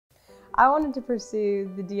I wanted to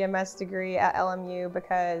pursue the DMS degree at LMU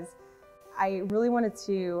because I really wanted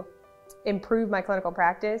to improve my clinical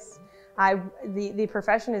practice. The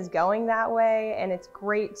profession is going that way, and it's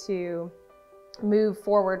great to move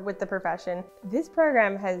forward with the profession. This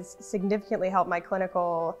program has significantly helped my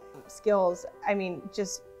clinical skills,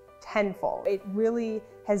 just tenfold. It really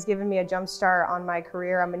has given me a jump start on my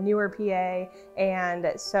career. I'm a newer PA,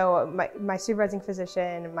 and so my supervising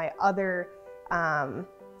physician, my other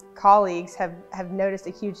colleagues have noticed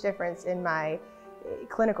a huge difference in my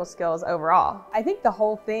clinical skills overall. I think the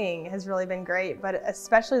whole thing has really been great, but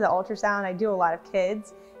especially the ultrasound. I do a lot of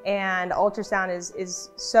kids, and ultrasound is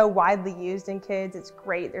so widely used in kids. It's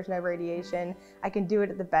great, there's no radiation. I can do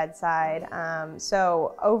it at the bedside.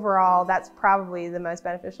 So overall, that's probably the most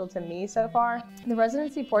beneficial to me so far. The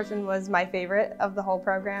residency portion was my favorite of the whole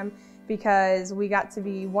program because we got to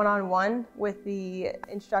be one-on-one with the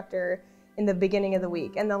instructor in the beginning of the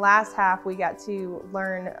week. And the last half, we got to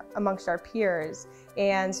learn amongst our peers.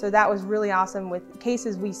 And so that was really awesome with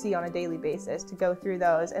cases we see on a daily basis, to go through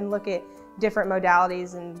those and look at different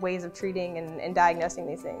modalities and ways of treating and diagnosing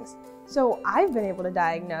these things. So I've been able to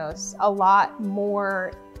diagnose a lot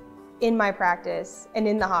more in my practice and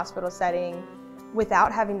in the hospital setting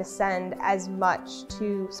without having to send as much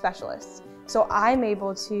to specialists. So I'm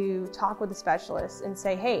able to talk with the specialists and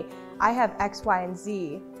say, hey, I have X, Y, and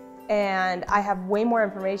Z, and I have way more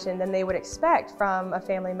information than they would expect from a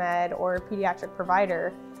family med or a pediatric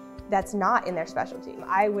provider that's not in their specialty.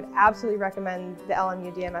 I would absolutely recommend the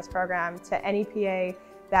LMU DMS program to any PA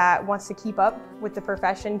that wants to keep up with the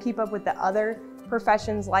profession, keep up with the other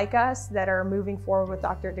professions like us that are moving forward with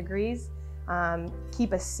doctorate degrees,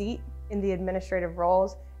 keep a seat in the administrative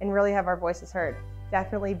roles, and really have our voices heard.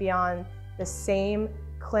 Definitely be on the same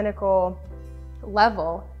clinical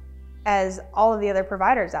level as all of the other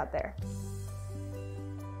providers out there.